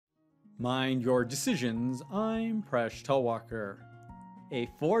Mind your decisions, I'm Presh Talwalkar. A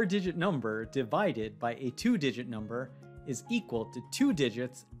 4-digit number divided by a 2-digit number is equal to 2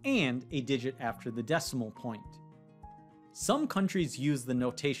 digits and a digit after the decimal point. Some countries use the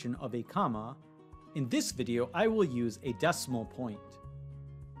notation of a comma. In this video, I will use a decimal point.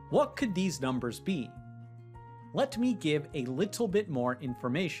 What could these numbers be? Let me give a little bit more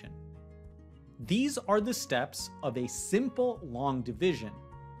information. These are the steps of a simple long division.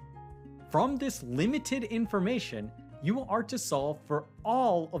 From this limited information, you are to solve for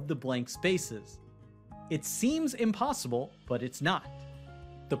all of the blank spaces. It seems impossible, but it's not.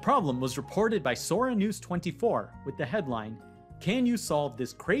 The problem was reported by Sora News 24 with the headline, "Can you solve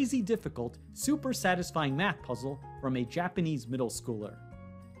this crazy difficult, super satisfying math puzzle from a Japanese middle schooler?"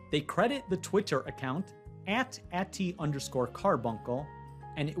 They credit the Twitter account @@_carbuncle,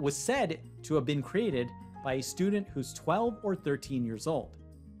 and it was said to have been created by a student who's 12 or 13 years old.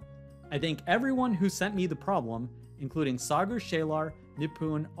 I thank everyone who sent me the problem, including Sagar Shalar,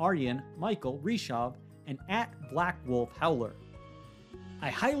 Nipun, Aryan, Michael, Rishav, and @BlackWolfHowler. I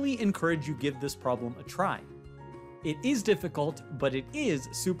highly encourage you give this problem a try. It is difficult, but it is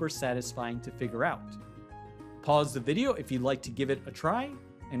super satisfying to figure out. Pause the video if you'd like to give it a try,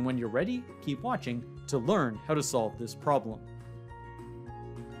 and when you're ready, keep watching to learn how to solve this problem.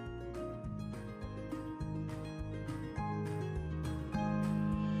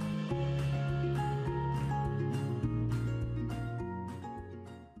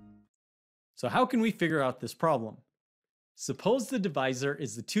 So how can we figure out this problem? Suppose the divisor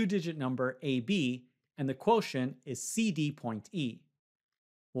is the 2-digit number AB and the quotient is CD.E.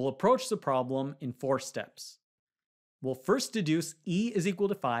 We'll approach the problem in 4 steps. We'll first deduce E is equal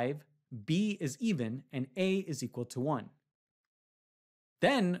to 5, B is even, and A is equal to 1.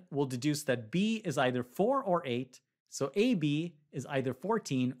 Then we'll deduce that B is either 4 or 8, so AB is either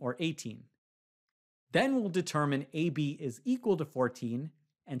 14 or 18. Then we'll determine AB is equal to 14,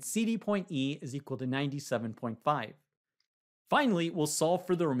 and CD.E is equal to 97.5. Finally, we'll solve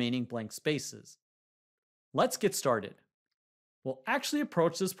for the remaining blank spaces. Let's get started. We'll actually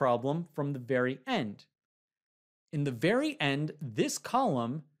approach this problem from the very end. In the very end, this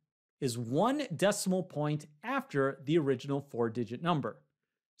column is 1 decimal point after the original 4-digit number,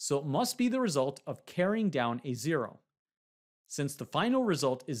 so it must be the result of carrying down a 0. Since the final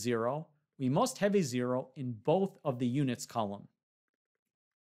result is 0, we must have a 0 in both of the units column.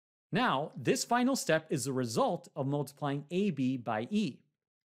 Now, this final step is the result of multiplying AB by E.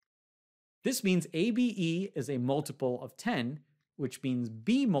 This means ABE is a multiple of 10, which means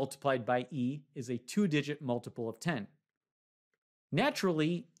B multiplied by E is a 2-digit multiple of 10.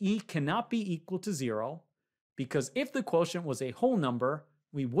 Naturally, E cannot be equal to 0, because if the quotient was a whole number,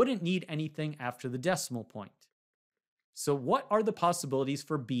 we wouldn't need anything after the decimal point. So what are the possibilities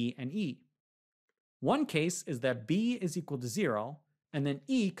for B and E? One case is that B is equal to 0, and then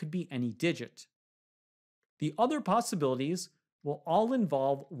E could be any digit. The other possibilities will all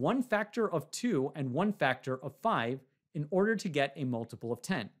involve 1 factor of 2 and 1 factor of 5 in order to get a multiple of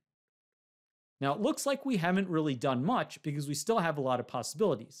 10. Now, it looks like we haven't really done much because we still have a lot of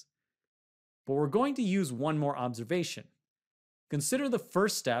possibilities. But we're going to use one more observation. Consider the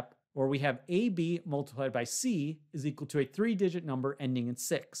first step where we have AB multiplied by C is equal to a 3-digit number ending in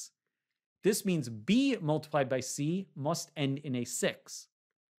 6. This means B multiplied by C must end in a 6.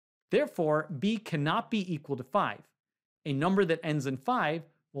 Therefore, B cannot be equal to 5. A number that ends in 5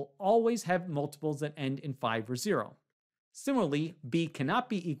 will always have multiples that end in 5 or 0. Similarly, B cannot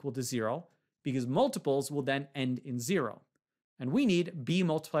be equal to 0 because multiples will then end in 0. And we need B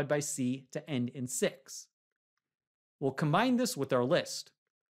multiplied by C to end in 6. We'll combine this with our list.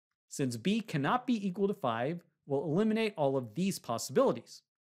 Since B cannot be equal to 5, we'll eliminate all of these possibilities.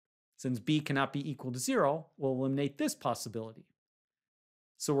 Since B cannot be equal to 0, we'll eliminate this possibility.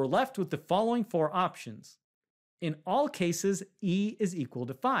 So we're left with the following 4 options. In all cases, E is equal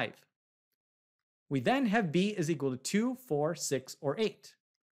to 5. We then have B is equal to 2, 4, 6, or 8.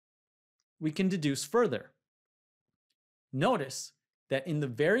 We can deduce further. Notice that in the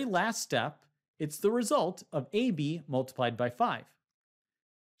very last step, it's the result of AB multiplied by 5.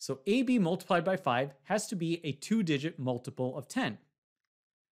 So AB multiplied by 5 has to be a 2-digit multiple of 10.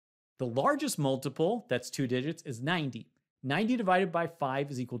 The largest multiple, that's 2 digits, is 90. 90 divided by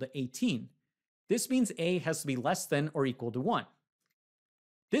 5 is equal to 18. This means A has to be less than or equal to 1.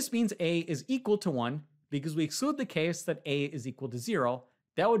 This means A is equal to 1 because we exclude the case that A is equal to 0.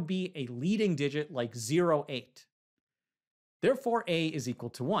 That would be a leading digit like 0, 8. Therefore, A is equal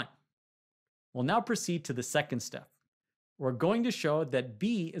to 1. We'll now proceed to the second step. We're going to show that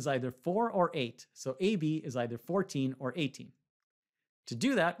B is either 4 or 8, so AB is either 14 or 18. To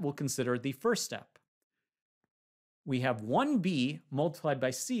do that, we'll consider the first step. We have 1b multiplied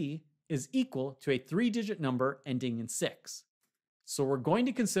by c is equal to a 3-digit number ending in 6. So we're going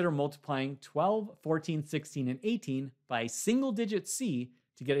to consider multiplying 12, 14, 16, and 18 by a single-digit c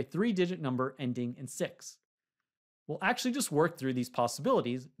to get a 3-digit number ending in 6. We'll actually just work through these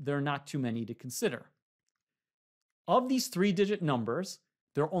possibilities. There are not too many to consider. Of these 3-digit numbers,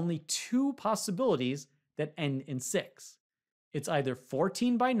 there are only 2 possibilities that end in 6. It's either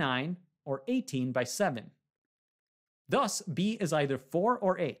 14 by 9 or 18 by 7. Thus, b is either 4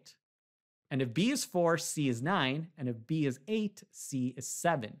 or 8. And if b is 4, c is 9, and if b is 8, c is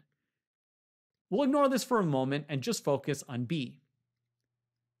 7. We'll ignore this for a moment and just focus on b.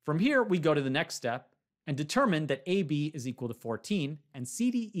 From here, we go to the next step and determine that AB is equal to 14 and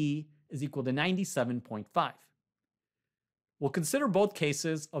CDE is equal to 97.5. We'll consider both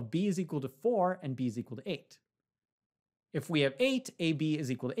cases of b is equal to 4 and b is equal to 8. If we have 8, AB is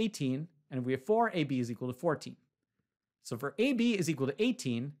equal to 18, and if we have 4, AB is equal to 14. So for AB is equal to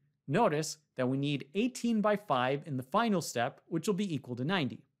 18, notice that we need 18 by 5 in the final step, which will be equal to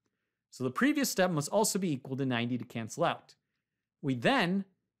 90. So the previous step must also be equal to 90 to cancel out. We then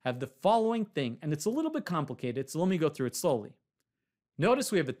have the following thing, and it's a little bit complicated, so let me go through it slowly.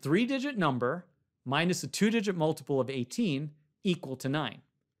 Notice we have a 3-digit number minus a 2-digit multiple of 18 equal to 9.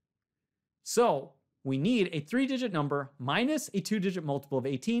 So we need a 3-digit number minus a 2-digit multiple of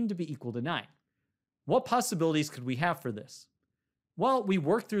 18 to be equal to 9. What possibilities could we have for this? Well, we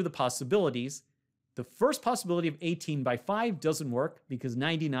work through the possibilities. The first possibility of 18 by 5 doesn't work because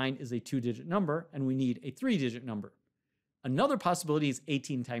 99 is a 2-digit number and we need a 3-digit number. Another possibility is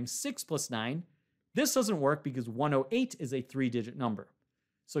 18 times 6 plus 9. This doesn't work because 108 is a 3-digit number.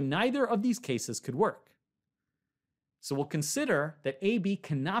 So neither of these cases could work. So we'll consider that AB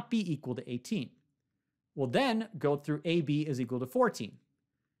cannot be equal to 18. We'll then go through AB is equal to 14.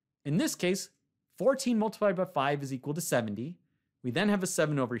 In this case, 14 multiplied by 5 is equal to 70. We then have a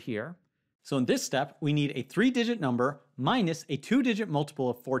 7 over here. So in this step, we need a 3-digit number minus a 2-digit multiple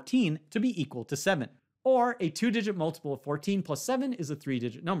of 14 to be equal to 7. Or a 2-digit multiple of 14 plus 7 is a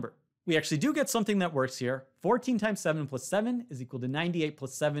 3-digit number. We actually do get something that works here. 14 times 7 plus 7 is equal to 98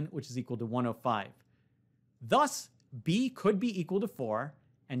 plus 7, which is equal to 105. Thus, B could be equal to 4,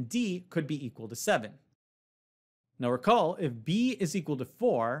 and D could be equal to 7. Now recall, if B is equal to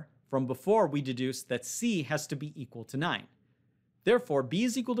 4, from before we deduced that C has to be equal to 9. Therefore, B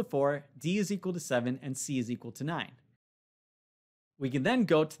is equal to 4, D is equal to 7, and C is equal to 9. We can then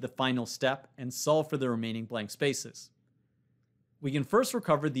go to the final step and solve for the remaining blank spaces. We can first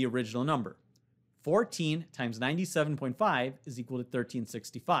recover the original number. 14 times 97.5 is equal to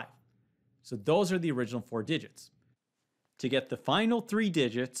 1365. So those are the original 4 digits. To get the final 3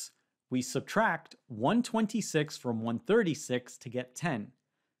 digits, we subtract 126 from 136 to get 10.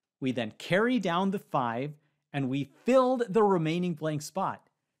 We then carry down the 5 and we filled the remaining blank spot.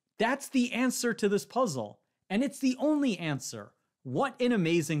 That's the answer to this puzzle, and it's the only answer. What an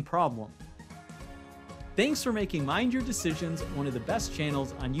amazing problem. Thanks for making Mind Your Decisions one of the best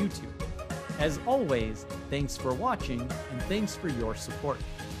channels on YouTube. As always, thanks for watching and thanks for your support.